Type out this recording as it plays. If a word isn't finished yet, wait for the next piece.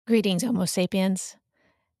Greetings, Homo sapiens.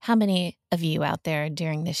 How many of you out there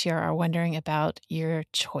during this year are wondering about your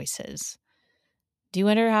choices? Do you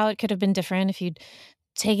wonder how it could have been different if you'd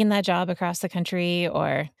taken that job across the country,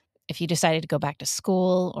 or if you decided to go back to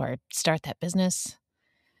school or start that business?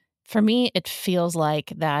 For me, it feels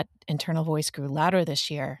like that internal voice grew louder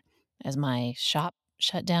this year as my shop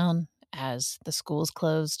shut down, as the schools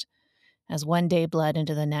closed, as one day bled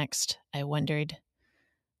into the next. I wondered,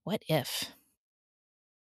 what if?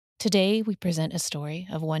 Today, we present a story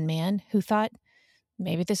of one man who thought,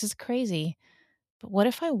 maybe this is crazy, but what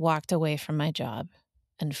if I walked away from my job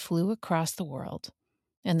and flew across the world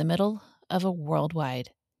in the middle of a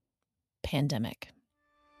worldwide pandemic?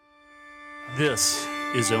 This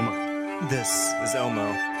is Omo. This is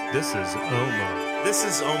Elmo. This is Omo. This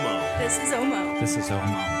is Omo. This is Omo. This is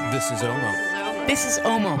Omo. This is Omo. This is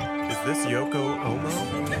Omo. Is this Yoko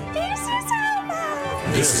Omo? This is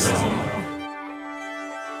Omo. This is Omo.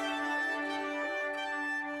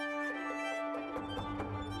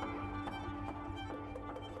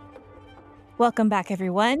 Welcome back,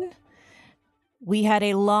 everyone. We had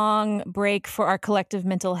a long break for our collective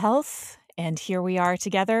mental health, and here we are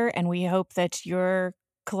together, and we hope that your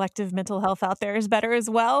collective mental health out there is better as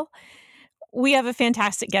well. We have a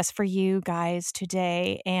fantastic guest for you guys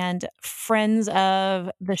today, and friends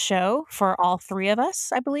of the show for all three of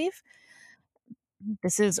us, I believe.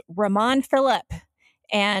 This is Rahmaan Phillip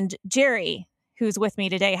and Jerry, who's with me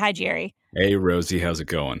today. Hi, Jerry. Hey, Rosie, how's it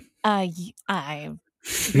going?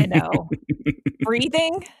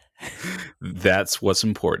 Breathing. That's what's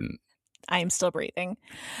important. I am still breathing.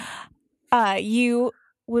 You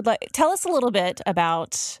would tell us a little bit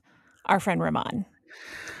about our friend Rahmaan.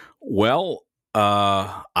 Well,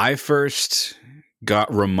 I first got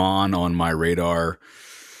Rahmaan on my radar.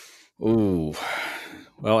 Well,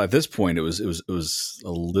 at this point, it was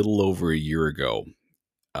a little over a year ago.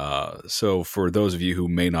 So for those of you who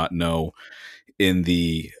may not know, in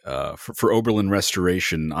the for Oberlin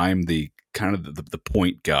Restoration, I'm the kind of the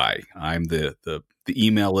point guy. I'm the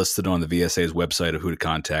email listed on the VSA's website of who to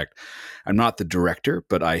contact. I'm not the director,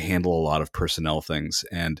 but I handle a lot of personnel things.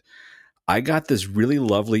 And I got this really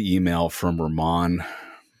lovely email from Rahmaan,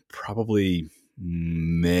 probably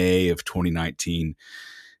May of 2019.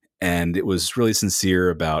 And it was really sincere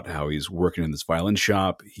about how he's working in this violin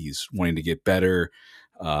shop. He's wanting to get better.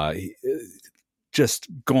 Just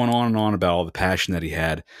going on and on about all the passion that he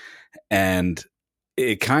had. And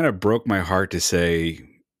it kind of broke my heart to say,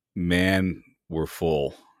 man, we're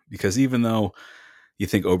full. Because even though you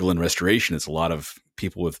think Oberlin Restoration is a lot of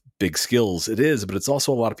people with big skills, it is, but it's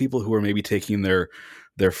also a lot of people who are maybe taking their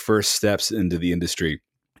first steps into the industry.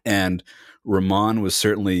 And Rahmaan was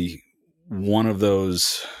certainly one of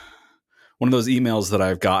those emails that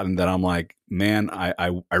I've gotten that I'm like, man,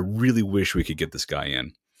 I really wish we could get this guy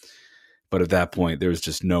in. But at that point, there was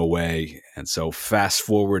just no way. And so fast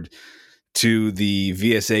forward to the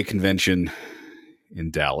VSA convention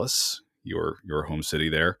in Dallas, your home city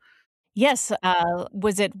there. Yes.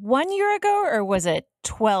 Was it 1 year ago or was it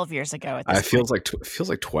 12 years ago? At this point? Feels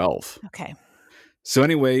like 12. Okay. So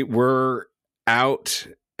anyway, we're out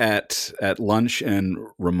at lunch and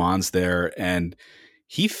Rahmaan's there, and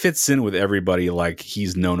he fits in with everybody like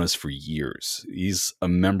he's known us for years. He's a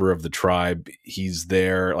member of the tribe. He's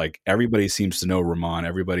there. Like, everybody seems to know Rahmaan.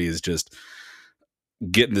 Everybody is just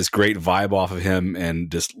getting this great vibe off of him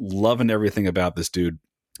and just loving everything about this dude.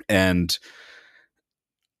 And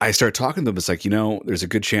I start talking to them. It's like, there's a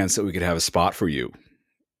good chance that we could have a spot for you.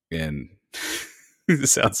 And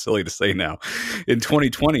this sounds silly to say now. In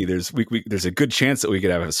 2020, there's a good chance that we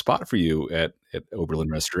could have a spot for you at Oberlin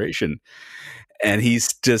Restoration. And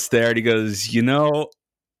he's just there and he goes,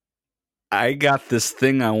 I got this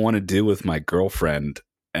thing I want to do with my girlfriend,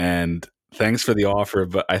 and thanks for the offer,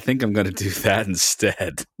 but I think I'm going to do that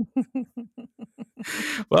instead.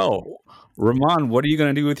 Well, Rahmaan, what are you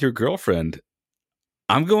going to do with your girlfriend?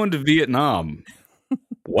 I'm going to Vietnam.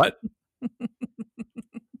 What?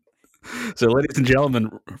 So, ladies and gentlemen,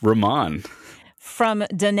 Rahmaan. From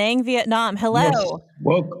Da Nang, Vietnam. Hello. Yes.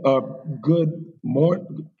 Well, good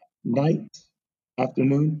morning, night,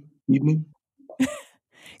 afternoon, evening.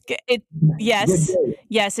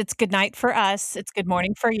 Yes, it's good night for us. It's good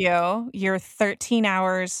morning for you. You're 13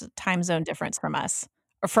 hours time zone difference from us,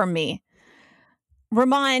 or from me.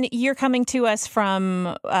 Rahmaan, you're coming to us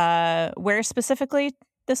from where specifically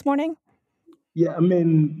this morning? Yeah, I'm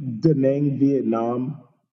in Da Nang, Vietnam.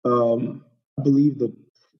 I believe the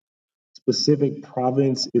specific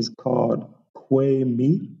province is called Quay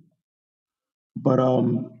My. But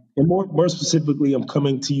and more specifically, I'm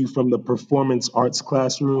coming to you from the performance arts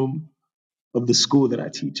classroom of the school that I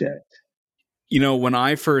teach at. When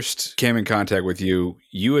I first came in contact with you,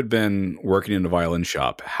 you had been working in a violin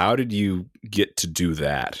shop. How did you get to do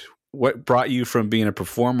that? What brought you from being a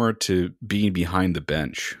performer to being behind the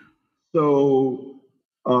bench? So,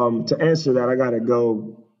 to answer that, I got to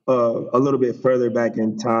go a little bit further back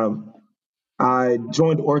in time. I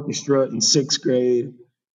joined orchestra in sixth grade,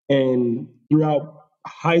 and throughout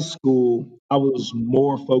high school, I was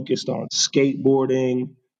more focused on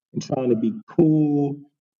skateboarding and trying to be cool.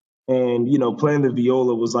 And, playing the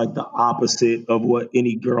viola was like the opposite of what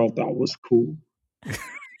any girl thought was cool.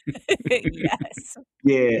 Yes.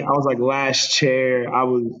 Yeah, I was like last chair. I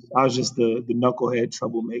was just the knucklehead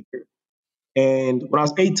troublemaker. And when I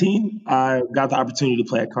was 18, I got the opportunity to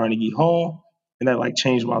play at Carnegie Hall, and that like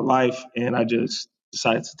changed my life. And I just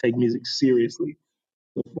decided to take music seriously.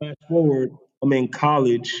 So flash forward, I'm in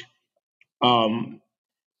college, um,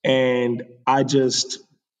 and I just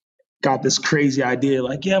got this crazy idea,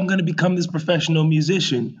 like, yeah, I'm going to become this professional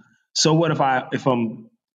musician. So what if I'm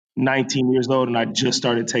 19 years old and I just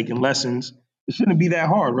started taking lessons? It shouldn't be that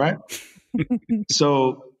hard, right?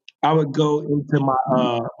 So I would go into my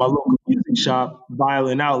local music shop,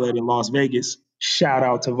 Violin Outlet in Las Vegas. Shout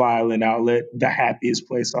out to Violin Outlet, the happiest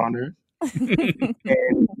place on earth. And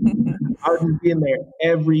I would just be in there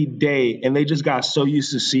every day, and they just got so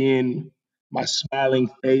used to seeing my smiling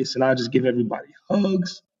face, and I just give everybody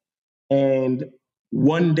hugs. And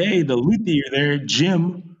one day, the luthier there,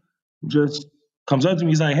 Jim, just comes up to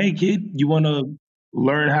me. He's like, "Hey, kid, you want to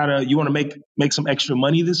you want to make some extra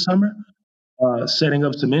money this summer, setting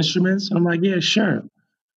up some instruments?" And I'm like, "Yeah, sure."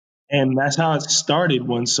 And that's how it started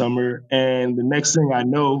one summer. And the next thing I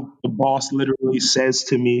know, the boss literally says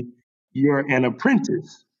to me, "You're an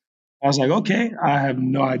apprentice." I was like, "Okay, I have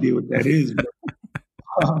no idea what that is." But,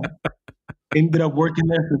 ended up working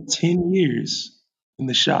there for 10 years in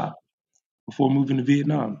the shop before moving to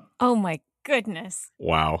Vietnam. Oh my goodness.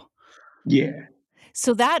 Wow. Yeah.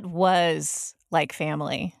 So that was like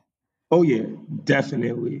family. Oh, yeah,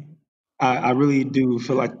 definitely. I really do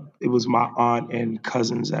feel like it was my aunt and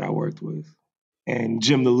cousins that I worked with. And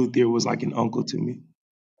Jim the luthier was like an uncle to me.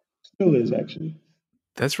 Still is, actually.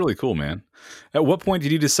 That's really cool, man. At what point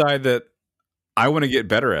did you decide that I want to get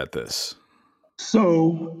better at this?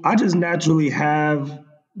 So I just naturally have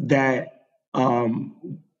that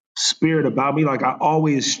spirit about me. Like I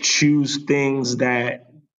always choose things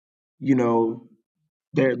that, you know,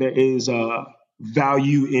 there is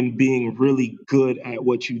value in being really good at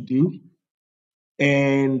what you do.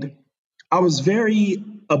 And I was very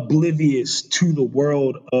oblivious to the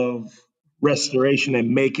world of restoration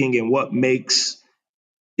and making and what makes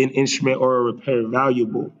an instrument or a repair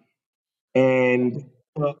valuable. And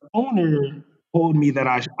the owner told me that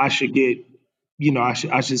I should get, I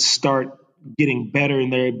should start getting better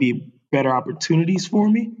and there'd be better opportunities for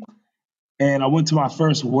me. And I went to my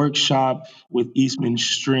first workshop with Eastman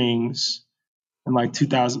Strings in like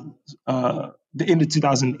 2000, the end of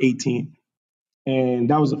 2018. And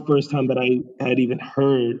that was the first time that I had even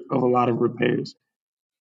heard of a lot of repairs.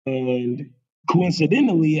 And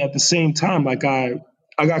coincidentally, at the same time, I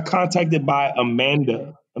got contacted by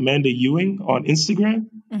Amanda Ewing on Instagram.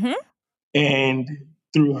 Mm-hmm. And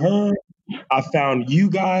through her, I found you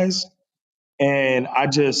guys. And I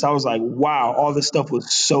was like, wow, all this stuff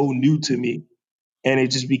was so new to me. And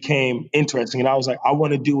it just became interesting. And I was like, I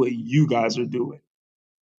want to do what you guys are doing.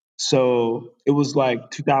 So it was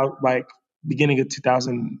like 2000, like beginning of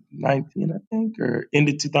 2019, I think, or end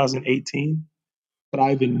of 2018, that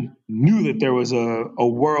I even knew that there was a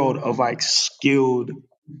world of like skilled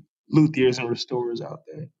luthiers and restorers out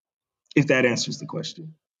there, if that answers the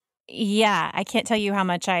question. Yeah, I can't tell you how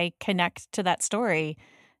much I connect to that story.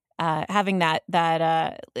 Having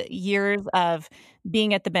that years of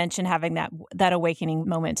being at the bench and having that awakening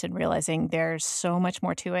moment and realizing there's so much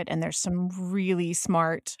more to it, and there's some really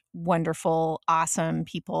smart, wonderful, awesome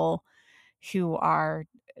people who are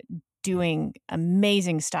doing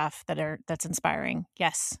amazing stuff that's inspiring.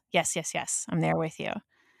 Yes, yes, yes, yes. I'm there with you.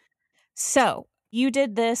 So you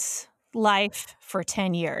did this life for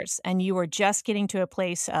 10 years and you were just getting to a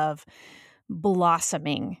place of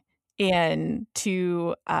blossoming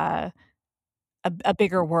into a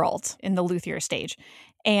bigger world in the luthier stage.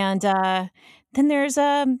 And then there's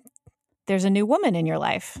a new woman in your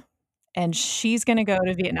life and she's going to go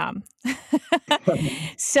to Vietnam.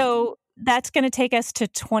 So that's going to take us to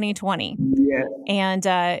 2020. Yeah.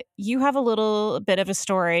 And you have a little bit of a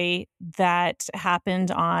story that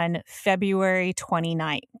happened on February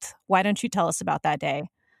 29th. Why don't you tell us about that day?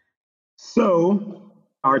 So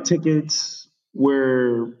our tickets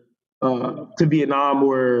were to Vietnam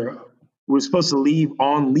were supposed to leave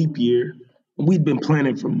on leap year we'd been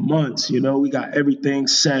planning for months. We got everything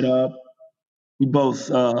set up. We both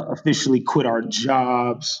officially quit our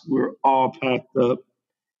jobs. We're all packed up.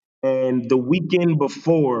 And the weekend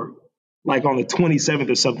before, like on the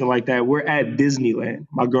 27th or something like that, we're at Disneyland,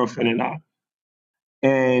 my girlfriend and I.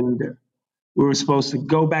 And we were supposed to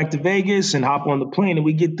go back to Vegas and hop on the plane. And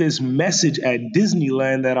we get this message at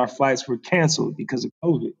Disneyland that our flights were canceled because of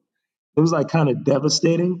COVID. It was like kind of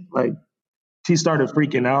devastating. Like she started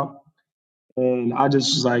freaking out. And I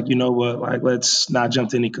just was like, you know what, like let's not jump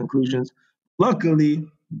to any conclusions. Luckily,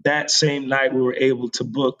 that same night we were able to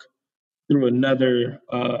book through another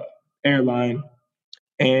airline,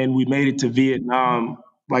 and we made it to Vietnam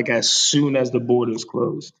like as soon as the borders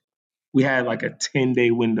closed. We had like a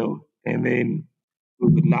 10-day window, and then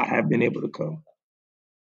we would not have been able to come.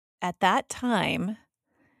 At that time,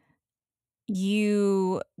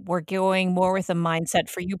 you were going more with a mindset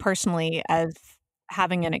for you personally as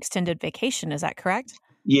having an extended vacation. Is that correct?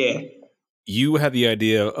 Yeah. You had the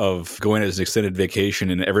idea of going as an extended vacation,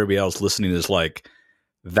 and everybody else listening is like,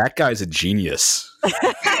 that guy's a genius.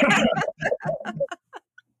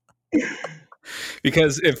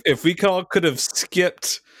 Because if we all could have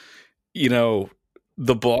skipped, the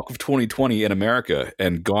bulk of 2020 in America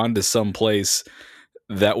and gone to some place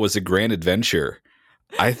that was a grand adventure,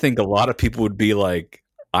 I think a lot of people would be like,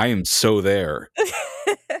 I am so there.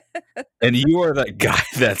 And you are that guy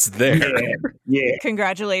that's there. Yeah.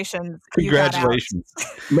 Congratulations. Congratulations.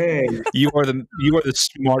 Man, You are the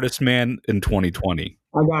smartest man in 2020.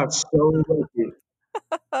 I got so lucky.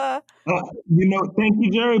 Thank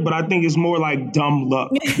you, Jerry, but I think it's more like dumb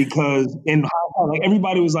luck because in hindsight, like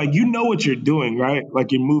everybody was like, you know what you're doing, right?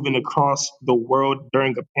 Like you're moving across the world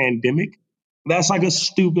during a pandemic. That's like a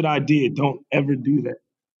stupid idea. Don't ever do that.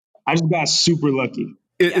 I just got super lucky.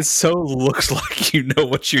 It so looks like you know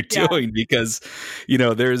what you're doing because,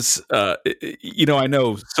 there's, I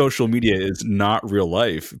know social media is not real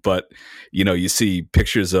life, but, you see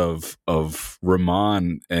pictures of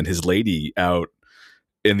Rahmaan and his lady out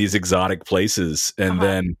in these exotic places. And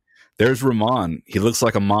then there's Rahmaan. He looks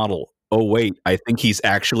like a model. Oh, wait, I think he's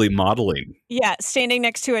actually modeling. Yeah, standing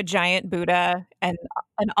next to a giant Buddha and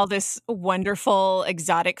all this wonderful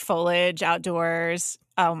exotic foliage outdoors.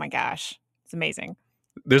 Oh my gosh, it's amazing.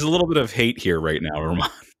 There's a little bit of hate here right now,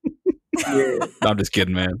 Rahmaan. Yeah. No, I'm just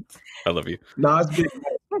kidding, man. I love you. No, it's good.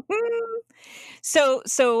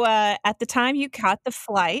 So at the time you caught the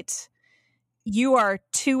flight, you are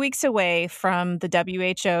 2 weeks away from the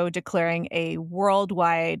WHO declaring a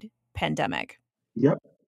worldwide pandemic. Yep.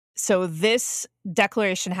 So this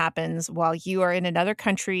declaration happens while you are in another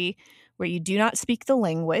country where you do not speak the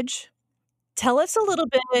language. Tell us a little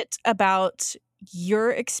bit about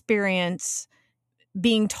your experience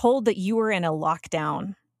being told that you were in a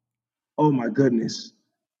lockdown. Oh my goodness.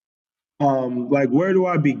 Like where do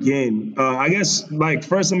I begin? I guess like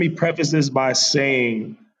first let me preface this by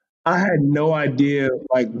saying I had no idea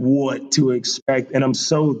like what to expect, and I'm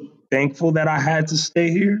so thankful that I had to stay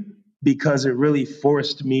here because it really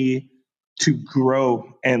forced me to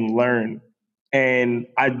grow and learn. And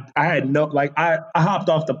I had no like I hopped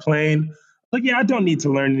off the plane like yeah I don't need to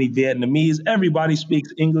learn any Vietnamese. Everybody speaks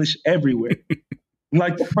English everywhere. And,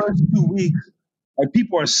 like the first 2 weeks, like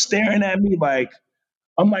people are staring at me like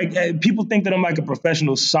I'm like, people think that I'm like a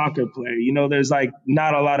professional soccer player. There's like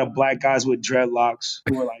not a lot of black guys with dreadlocks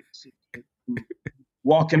who are like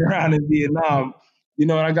walking around in Vietnam.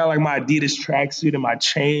 And I got like my Adidas tracksuit and my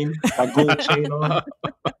chain, my gold chain on.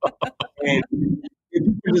 And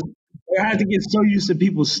I had to get so used to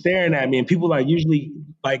people staring at me, and people like usually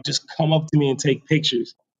like just come up to me and take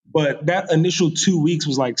pictures. But that initial 2 weeks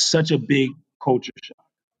was like such a big culture shock.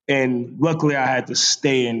 And luckily I had to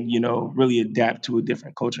stay and, really adapt to a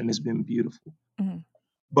different culture, and it's been beautiful. Mm-hmm.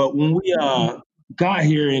 But when we got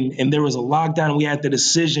here and there was a lockdown, we had the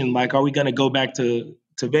decision, like, are we going to go back to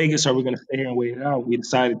Vegas? Or are we going to stay here and wait it out? We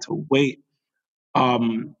decided to wait.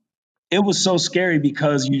 It was so scary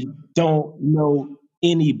because you don't know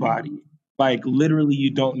anybody. Like, literally,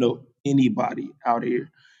 you don't know anybody out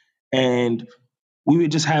here. And we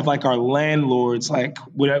would just have like our landlords, like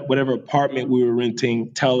whatever apartment we were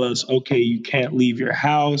renting, tell us, okay, you can't leave your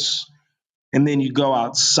house. And then you go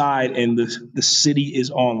outside and the city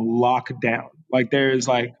is on lockdown. Like there is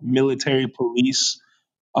like military police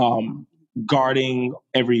guarding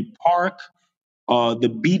every park,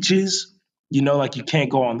 the beaches, like you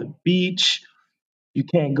can't go on the beach. You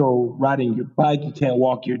can't go riding your bike. You can't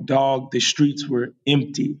walk your dog. The streets were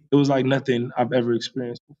empty. It was like nothing I've ever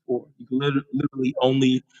experienced before. You could literally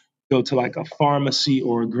only go to like a pharmacy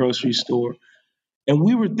or a grocery store. And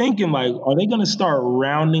we were thinking, like, are they going to start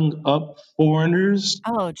rounding up foreigners?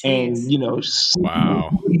 Oh, And, geez.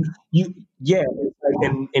 Wow. you, yeah, it's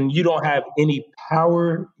like, and you don't have any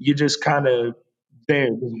power. You're just kind of there,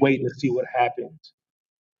 just waiting to see what happens.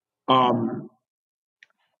 Um,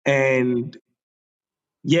 and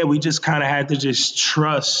yeah, we just kind of had to just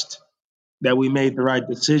trust that we made the right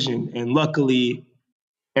decision. And luckily,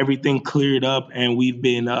 everything cleared up, and we've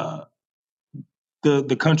been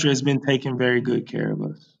the country has been taking very good care of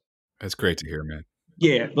us. That's great to hear, man.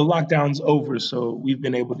 Yeah, the lockdown's over, so we've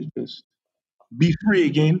been able to just be free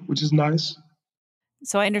again, which is nice.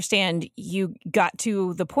 So I understand you got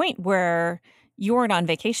to the point where you weren't on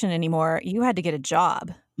vacation anymore. You had to get a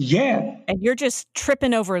job. Yeah. And you're just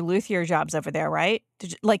tripping over luthier jobs over there, right?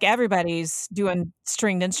 Like everybody's doing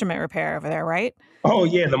stringed instrument repair over there, right? Oh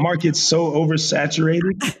yeah, the market's so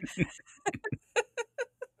oversaturated.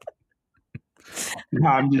 No,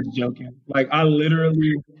 I'm just joking. Like I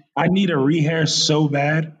need a rehair so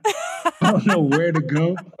bad. I don't know where to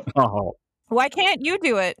go. Oh, Why can't you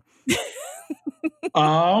do it? Because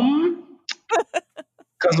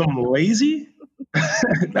I'm lazy.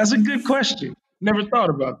 That's a good question. Never thought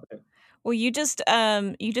about that. Well, you just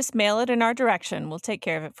mail it in our direction. We'll take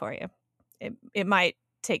care of it for you. It might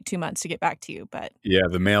take 2 months to get back to you, but yeah,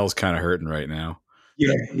 the mail's kind of hurting right now.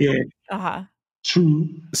 Yeah, uh-huh. true.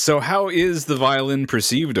 So how is the violin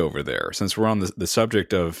perceived over there? Since we're on the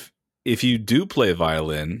subject of, if you do play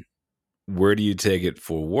violin, where do you take it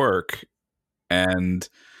for work? And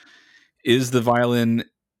is the violin,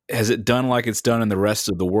 has it done like it's done in the rest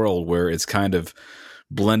of the world, where it's kind of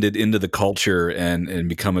blended into the culture and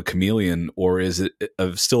become a chameleon, or is it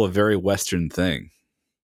still a very Western thing?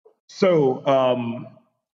 So,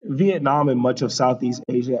 Vietnam and much of Southeast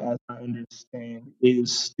Asia, as I understand,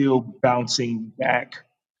 is still bouncing back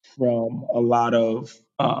from a lot of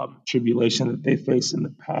tribulation that they faced in the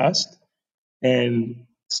past and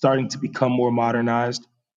starting to become more modernized.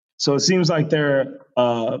 So it seems like they're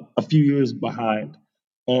a few years behind,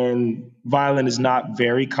 and violin is not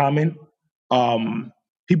very common. Um,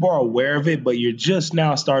 People are aware of it, but you're just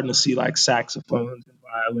now starting to see like saxophones and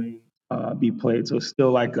violin be played. So it's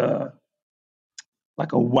still like a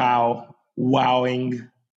wowing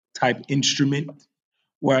type instrument.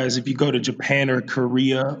 Whereas if you go to Japan or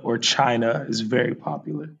Korea or China, it's very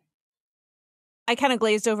popular. I kind of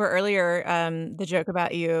glazed over earlier the joke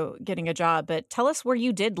about you getting a job, but tell us where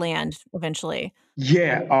you did land eventually.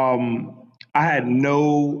 Yeah, I had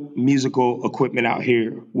no musical equipment out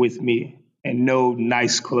here with me and no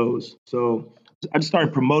nice clothes. So I just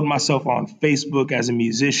started promoting myself on Facebook as a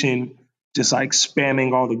musician, just like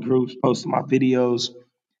spamming all the groups, posting my videos.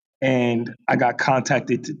 And I got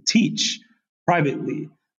contacted to teach privately.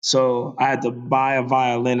 So I had to buy a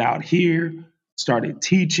violin out here, started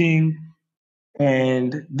teaching,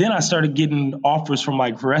 and then I started getting offers from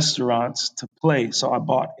like restaurants to play. So I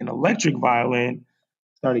bought an electric violin,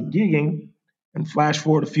 started gigging, and flash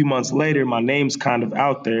forward a few months later, my name's kind of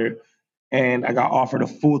out there, and I got offered a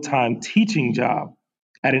full-time teaching job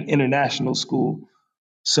at an international school.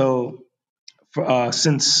 So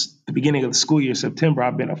since the beginning of the school year, September,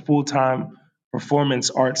 I've been a full-time performance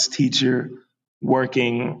arts teacher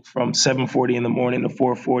working from 7:40 in the morning to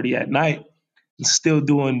 4:40 at night and still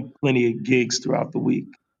doing plenty of gigs throughout the week.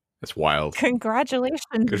 That's wild. Congratulations,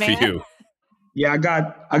 Good man. for you. Yeah, I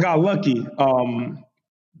got lucky.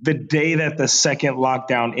 The day that the second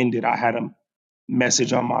lockdown ended, I had a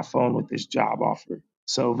message on my phone with this job offer.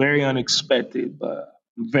 So very unexpected, but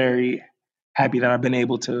I'm very happy that I've been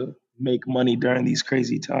able to make money during these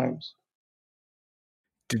crazy times.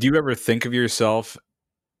 Did you ever think of yourself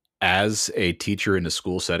as a teacher in a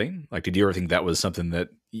school setting? Like, did you ever think that was something that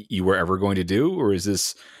you were ever going to do, or is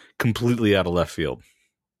this completely out of left field?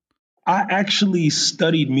 I actually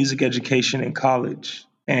studied music education in college,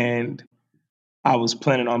 and I was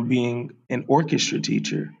planning on being an orchestra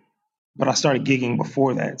teacher, but I started gigging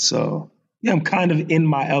before that. So yeah, I'm kind of in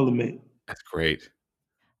my element. That's great.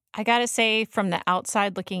 I gotta say, from the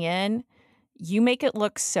outside looking in, you make it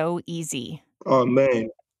look so easy. Oh man.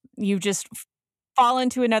 You just fall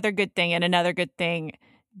into another good thing and another good thing.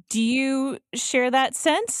 Do you share that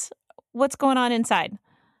sense? What's going on inside?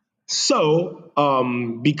 So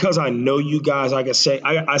because I know you guys, like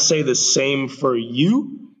I say the same for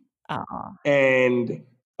you. Aw. And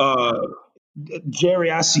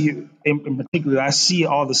Jerry, I see you in particular, I see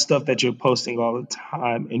all the stuff that you're posting all the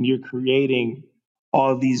time, and you're creating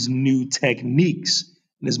all these new techniques.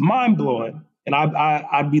 And it's mind blowing. And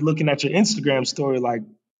I'd be looking at your Instagram story like,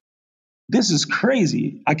 this is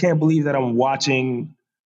crazy. I can't believe that I'm watching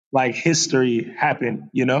like history happen,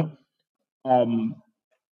 you know? Um,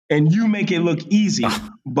 and you make it look easy,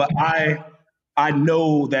 but I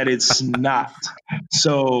know that it's not.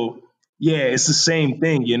 So yeah, it's the same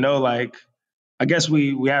thing, you know. Like I guess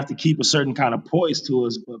we have to keep a certain kind of poise to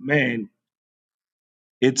us, but man,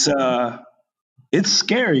 it's it's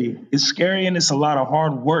scary. It's scary and it's a lot of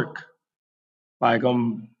hard work. Like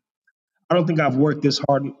I don't think I've worked this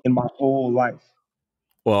hard in my whole life.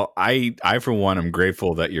 Well, I for one am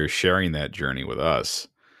grateful that you're sharing that journey with us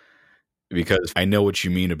because I know what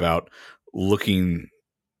you mean about looking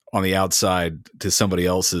on the outside to somebody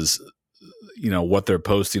else's, what they're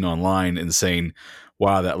posting online and saying,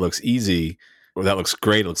 wow, that looks easy or that looks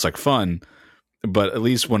great. It looks like fun. But at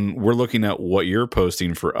least when we're looking at what you're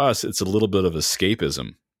posting for us, it's a little bit of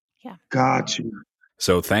escapism. Yeah. Got you.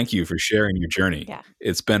 So thank you for sharing your journey. Yeah.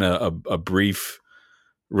 It's been a brief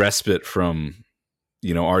respite from,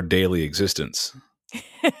 our daily existence.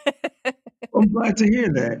 I'm glad to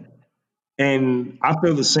hear that. And I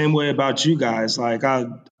feel the same way about you guys. Like I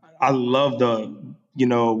love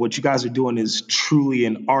what you guys are doing is truly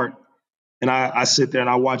an art. And I sit there and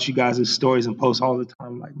I watch you guys' stories and posts all the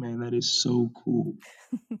time. Like, man, that is so cool.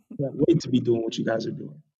 Can't wait to be doing what you guys are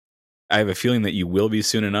doing. I have a feeling that you will be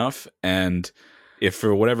soon enough. And if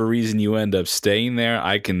for whatever reason you end up staying there,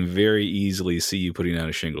 I can very easily see you putting out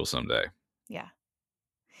a shingle someday. Yeah.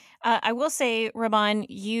 I will say, Rahmaan,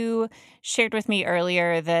 you shared with me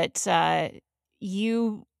earlier that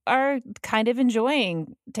you are kind of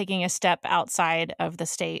enjoying taking a step outside of the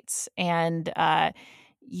States, and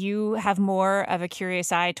you have more of a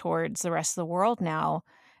curious eye towards the rest of the world now,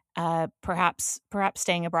 perhaps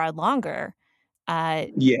staying abroad longer.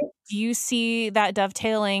 Yeah, Do you see that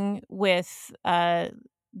dovetailing with the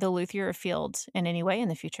luthier field in any way in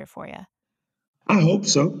the future for you? I hope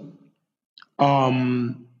so.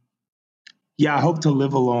 Um, yeah, I hope to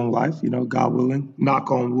live a long life, God willing,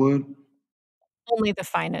 knock on wood. Only the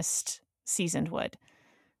finest seasoned wood.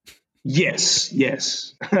 Yes,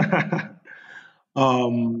 yes.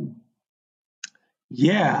 um,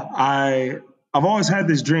 yeah, I've always had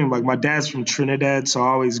this dream. Like my dad's from Trinidad, so I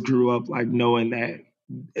always grew up like knowing that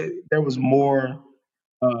there was more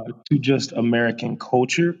to just American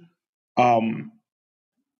culture. Um,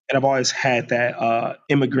 and I've always had that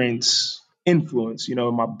immigrants influence, in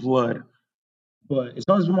my blood. But it's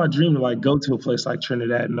always been my dream to like go to a place like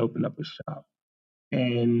Trinidad and open up a shop.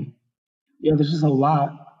 And yeah, there's just a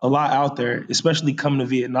lot out there, especially coming to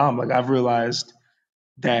Vietnam. Like I've realized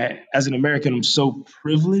that as an American, I'm so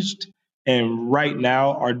privileged. And right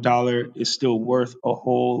now, our dollar is still worth a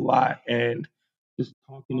whole lot. And just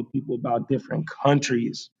talking to people about different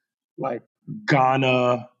countries like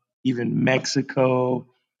Ghana, even Mexico,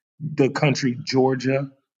 the country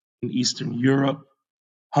Georgia in Eastern Europe,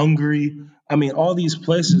 Hungary. I mean, all these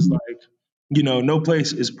places, like, no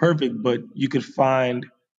place is perfect, but you could find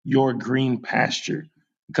your green pasture.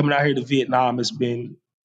 Coming out here to Vietnam has been,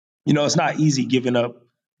 it's not easy giving up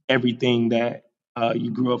everything that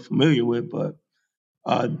you grew up familiar with, but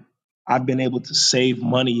uh, I've been able to save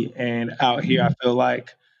money. And out here, I feel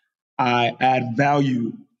like I add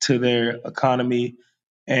value to their economy.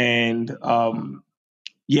 And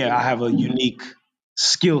yeah, I have a unique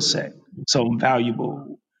skill set, so I'm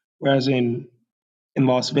valuable. Whereas in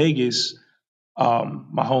Las Vegas,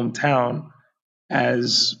 my hometown,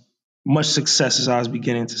 as much success as I was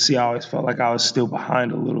beginning to see, I always felt like I was still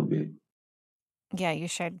behind a little bit. Yeah, you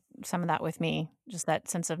shared some of that with me, just that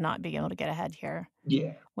sense of not being able to get ahead here,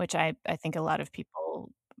 Yeah, which I think a lot of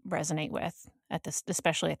people resonate with at this,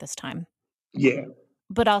 especially at this time. yeah,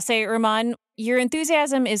 But I'll say, Rahmaan, your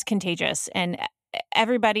enthusiasm is contagious, and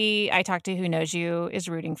everybody I talk to who knows you is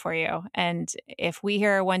rooting for you. And if we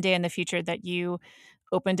hear one day in the future that you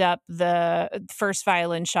opened up the first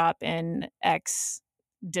violin shop in X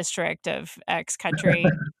district of X country,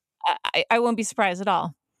 I won't be surprised at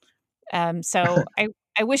all. So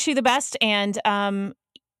I wish you the best. And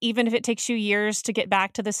even if it takes you years to get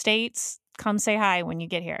back to the States, come say hi when you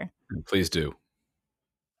get here. Please do.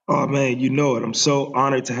 Oh man, you know it. I'm so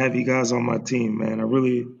honored to have you guys on my team, man.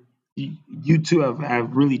 You two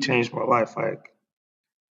have really changed my life. Like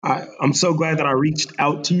I'm so glad that I reached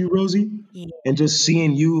out to you, Rosie, Yeah. and just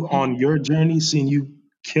seeing you on your journey, seeing you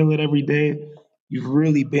kill it every day. You've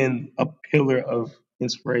really been a pillar of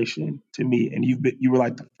inspiration to me, and you were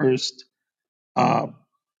like the first uh,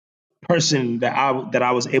 person that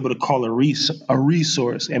I was able to call a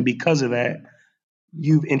resource, and because of that,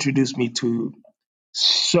 you've introduced me to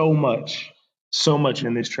so much, so much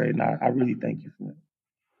in this trade, and I really thank you for that.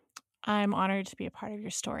 I'm honored to be a part of your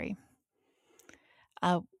story.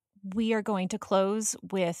 We are going to close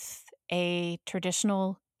with a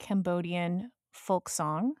traditional Cambodian folk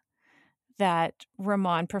song that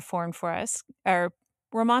Rahmaan performed for us, or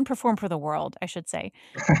Rahmaan performed for the world, I should say.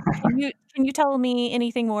 Can you tell me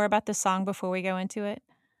anything more about this song before we go into it?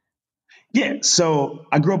 Yeah, so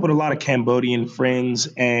I grew up with a lot of Cambodian friends,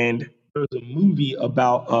 and there was a movie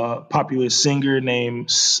about a popular singer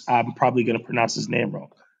named, I'm probably going to pronounce his name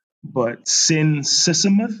wrong, but Sin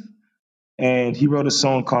Sisamath. And he wrote a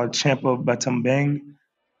song called Champa Batambang.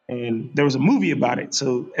 And there was a movie about it.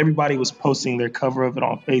 So everybody was posting their cover of it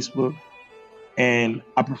on Facebook. And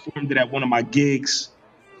I performed it at one of my gigs.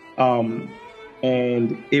 And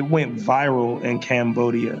it went viral in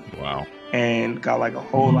Cambodia Wow. and got like a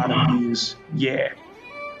whole lot of views. Yeah.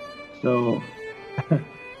 So that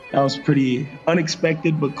was pretty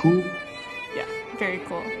unexpected, but cool. Yeah, very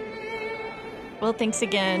cool. Well, thanks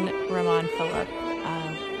again, Rahmaan Phillip.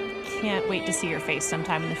 Can't wait to see your face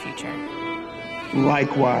sometime in the future.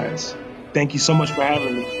 Likewise. Thank you so much for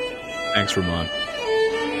having me. Thanks, Rahmaan.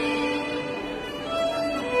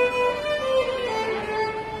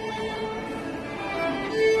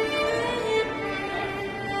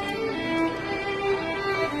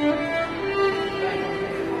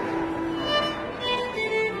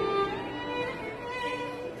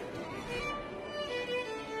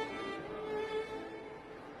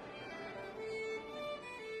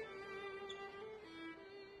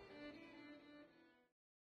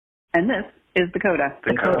 And this is Dakota.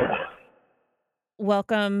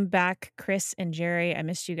 Welcome back, Chris and Jerry. I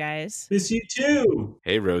missed you guys. Miss you too.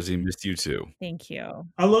 Hey, Rosie, missed you too. Thank you.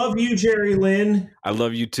 I love you, Jerry Lynn. I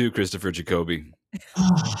love you too, Christopher Jacoby,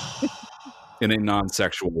 in a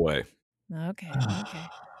non-sexual way. Okay.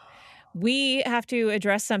 We have to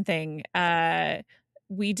address something.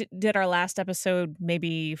 We did our last episode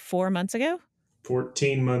maybe 4 months ago.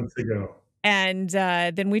 14 months ago. And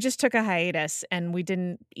then we just took a hiatus and we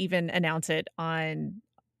didn't even announce it on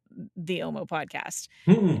the Omo podcast.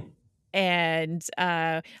 And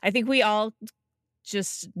I think we all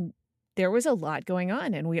just, there was a lot going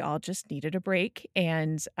on and we all just needed a break.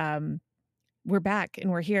 And we're back and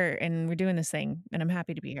we're here and we're doing this thing. And I'm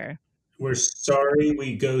happy to be here. We're sorry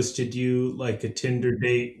we ghosted you like a Tinder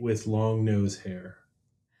date with long nose hair.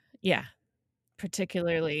 Yeah.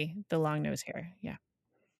 Particularly the long nose hair. Yeah.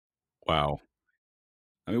 Wow.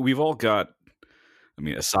 I mean, we've all got,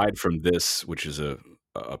 aside from this, which is a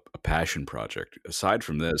passion project, aside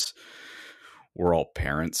from this, we're all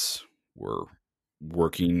parents, we're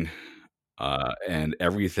working, and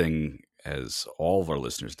everything, as all of our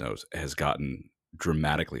listeners know, has gotten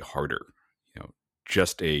dramatically harder.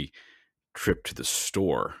 Just a trip to the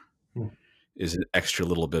store is an extra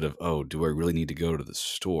little bit of, oh, do I really need to go to the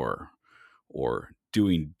store? Or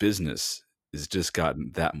doing business has just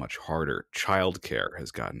gotten that much harder. Childcare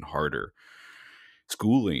has gotten harder.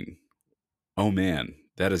 Schooling, oh man,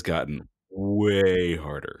 that has gotten way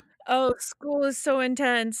harder. Oh, school is so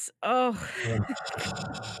intense. Oh.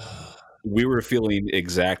 We were feeling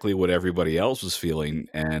exactly what everybody else was feeling.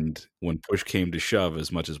 And when push came to shove,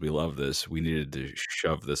 as much as we love this, we needed to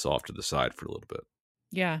shove this off to the side for a little bit.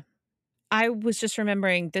 Yeah. I was just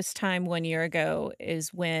remembering this time 1 year ago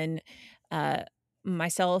is when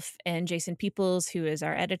myself and Jason Peoples, who is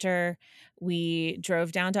our editor, we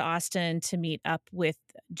drove down to Austin to meet up with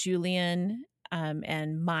Julian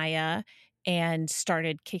and Maya and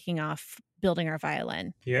started kicking off building our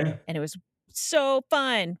violin. Yeah. And it was so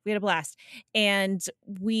fun. We had a blast. And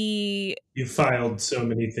You filed so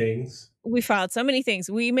many things. We filed so many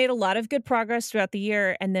things. We made a lot of good progress throughout the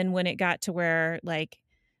year. And then when it got to where like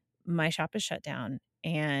my shop is shut down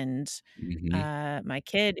and my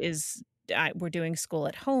kid is, we're doing school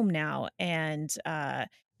at home now. And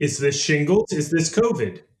is this shingles? Is this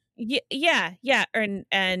COVID? Yeah.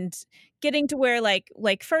 And getting to where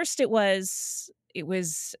like first it was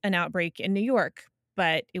an outbreak in New York,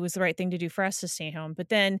 but it was the right thing to do for us to stay home. But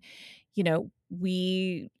then,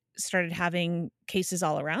 we started having cases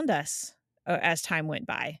all around us as time went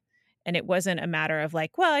by. And it wasn't a matter of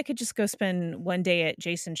like, well, I could just go spend one day at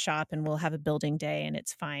Jason's shop and we'll have a building day and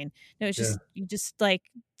it's fine. No, it's just, you just like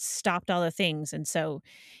stopped all the things. And so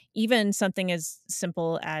even something as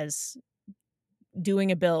simple as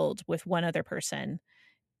doing a build with one other person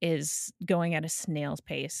is going at a snail's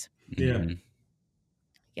pace. Yeah.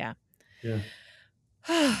 Yeah. Yeah.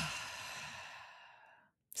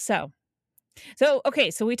 So okay.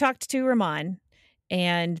 So we talked to Rahmaan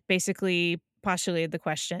and basically postulated the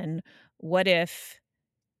question, what if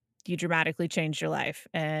you dramatically changed your life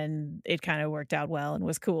and it kind of worked out well and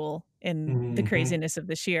was cool in the craziness of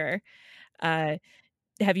this year? Have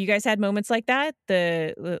you guys had moments like that?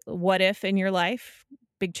 The what if in your life,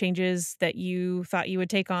 big changes that you thought you would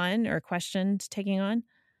take on or questioned taking on?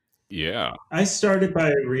 Yeah. I started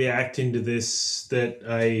by reacting to this, that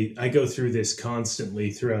I go through this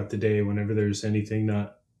constantly throughout the day whenever there's anything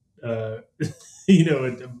not, uh,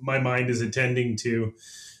 my mind is attending to.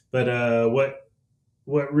 But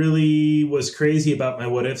what really was crazy about my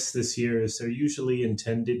what ifs this year is they're usually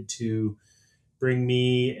intended to bring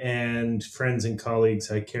me and friends and colleagues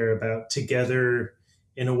I care about together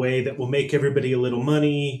in a way that will make everybody a little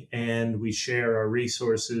money, and we share our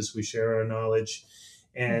resources, we share our knowledge.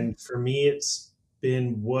 And for me, it's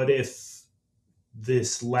been, what if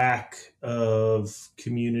this lack of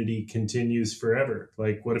community continues forever?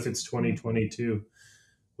 Like, what if it's 2022?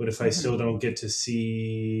 What if I still don't get to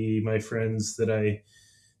see my friends that I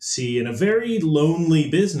see in a very lonely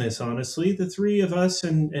business? Honestly, the three of us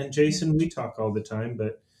and Jason, we talk all the time,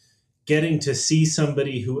 but getting to see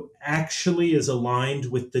somebody who actually is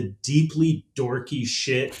aligned with the deeply dorky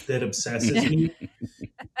shit that obsesses me.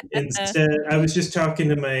 Instead, I was just talking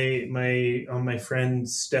to my friend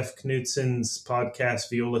Steph Knutsen's podcast,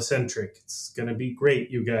 Viola Centric. It's gonna be great,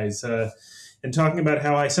 you guys. And talking about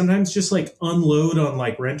how I sometimes just like unload on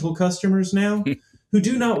like rental customers now who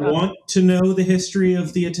do not want to know the history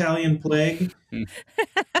of the Italian plague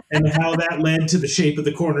and how that led to the shape of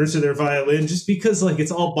the corners of their violin, just because like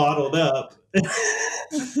it's all bottled up.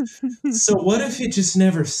 So what if it just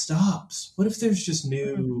never stops? What if there's just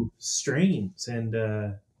new strains and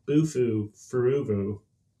Bufu, Furuvu?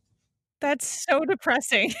 That's so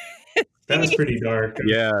depressing. That was pretty dark.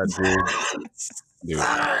 Yeah, dude.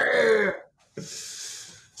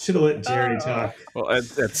 Should have let Jerry talk. Well,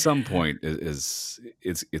 at some point,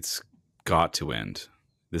 it's got to end.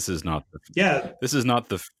 This is not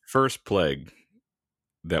the first plague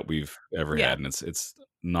that we've ever had, and it's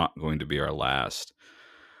not going to be our last.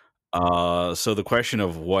 So the question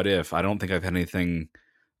of what if, I don't think I've had anything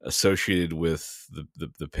associated with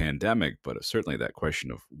the pandemic, but certainly that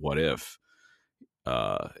question of what if.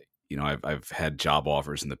 I've had job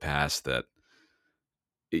offers in the past that,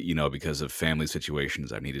 because of family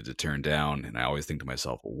situations, I've needed to turn down, and I always think to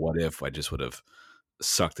myself, well, what if I just would have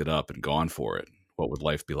sucked it up and gone for it? What would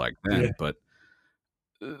life be like then? Yeah. But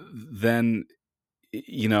then,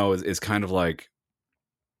 it's kind of like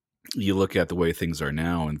you look at the way things are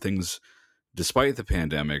now, and things, despite the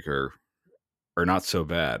pandemic, are not so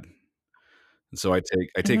bad. And so I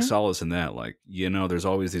take solace in that. Like, there's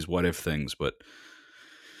always these what if things, but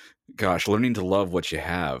gosh, learning to love what you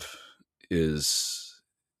have is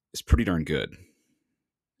pretty darn good.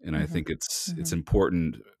 And I think it's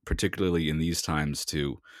important, particularly in these times,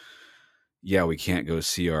 to, we can't go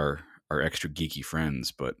see our extra geeky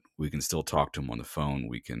friends, but we can still talk to them on the phone.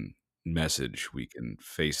 We can message, we can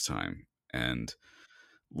FaceTime, and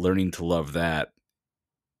learning to love that,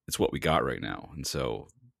 it's what we got right now. And so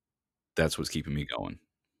that's what's keeping me going.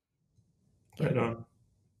 Right on.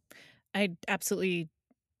 I absolutely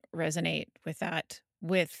resonate with that.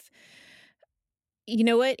 You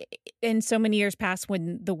know what? In so many years past,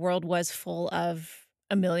 when the world was full of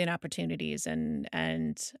a million opportunities, and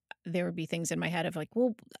there would be things in my head of like,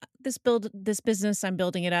 well, this business, I'm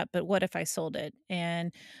building it up, but what if I sold it?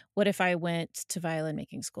 And what if I went to violin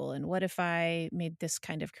making school? And what if I made this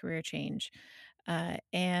kind of career change?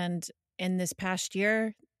 And in this past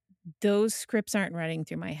year, those scripts aren't running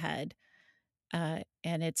through my head. And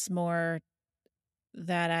it's more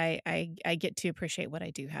that I get to appreciate what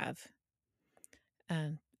I do have.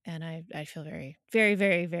 And I feel very, very,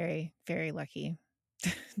 very, very, very lucky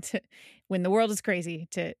when the world is crazy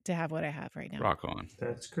to have what I have right now. Rock on.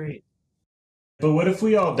 That's great. But what if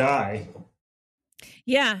we all die?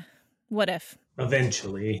 Yeah. What if?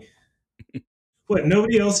 Eventually. What,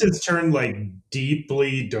 nobody else has turned like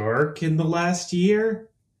deeply dark in the last year?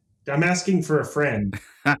 I'm asking for a friend.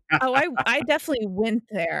 I definitely went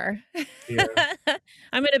there. Yeah.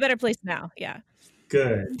 I'm in a better place now. Yeah.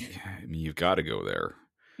 Good. I mean, you've got to go there.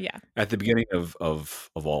 Yeah. At the beginning of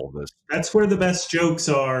all of this. That's where the best jokes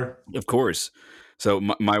are. Of course. So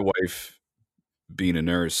my wife, being a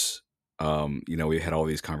nurse, we had all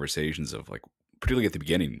these conversations of like, particularly at the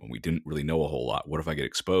beginning when we didn't really know a whole lot. What if I get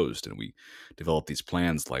exposed? And we developed these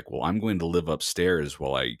plans like, well, I'm going to live upstairs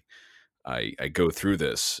while I go through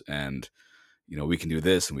this, and we can do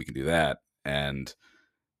this and we can do that, and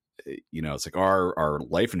it's like our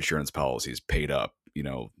life insurance policy is paid up.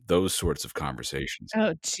 Those sorts of conversations.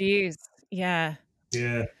 Oh, geez. Yeah.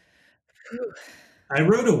 Yeah. I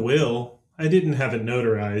wrote a will. I didn't have it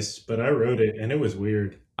notarized, but I wrote it, and it was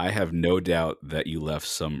weird. I have no doubt that you left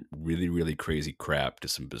some really, really crazy crap to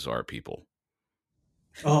some bizarre people.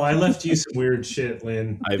 Oh, I left you some weird shit,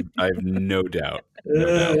 Lynn. I've no doubt.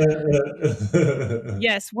 No doubt.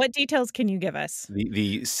 Yes. What details can you give us?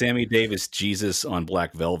 The Sammy Davis Jesus on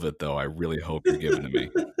black velvet, though, I really hope you're giving to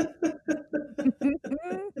me.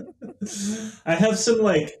 I have some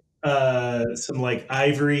ivory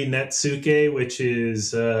netsuke, which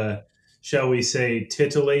is shall we say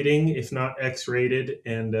titillating, if not X-rated,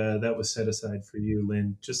 and that was set aside for you,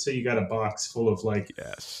 Lynn, just so you got a box full of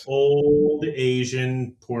Yes. old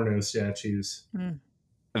Asian porno statues.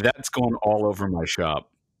 That's going all over my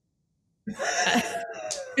shop.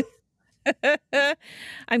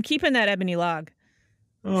 I'm keeping that ebony log.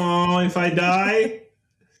 Oh, if I die?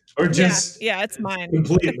 Or just yeah, it's mine.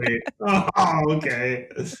 completely. Oh, okay.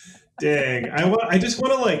 Dang. I just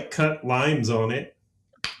want to cut lines on it.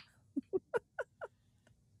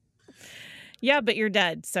 Yeah, but you're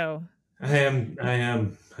dead, so I am.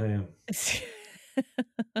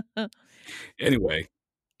 Anyway,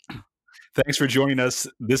 thanks for joining us.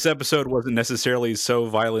 This episode wasn't necessarily so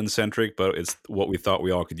violin-centric, but it's what we thought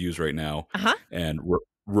we all could use right now. And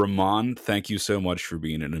Rahmaan, thank you so much for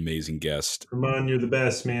being an amazing guest. Rahmaan, you're the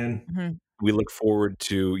best, man. Mm-hmm. We look forward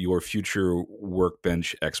to your future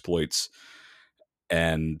workbench exploits,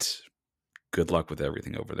 and good luck with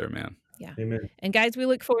everything over there, man. Yeah. Amen. And guys, we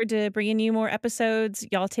look forward to bringing you more episodes.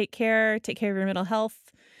 Y'all take care. Take care of your mental health.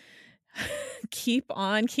 Keep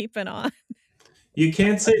on keeping on. You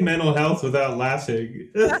can't say mental health without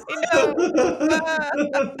laughing. I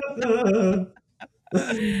know.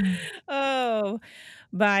 Oh,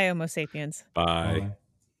 bye, Homo sapiens. Bye.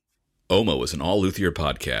 Omo is an all luthier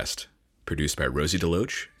podcast produced by Rosie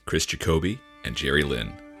DeLoach, Chris Jacoby, and Jerry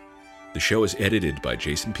Lynn. The show is edited by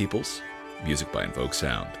Jason Peoples, music by Invoke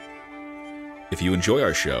Sound. If you enjoy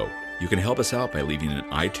our show, you can help us out by leaving an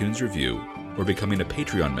iTunes review or becoming a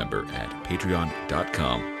Patreon member at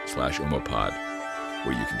patreon.com/omopod,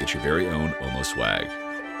 where you can get your very own Omo swag.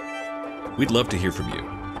 We'd love to hear from you,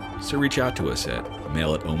 so reach out to us at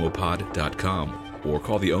mail@omopod.com or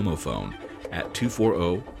call the Omo phone at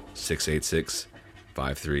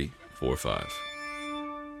 240-686-5345.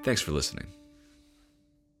 Thanks for listening.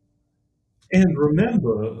 And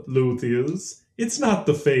remember, luthiers, it's not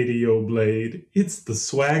the fate of your blade, it's the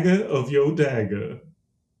swagger of your dagger.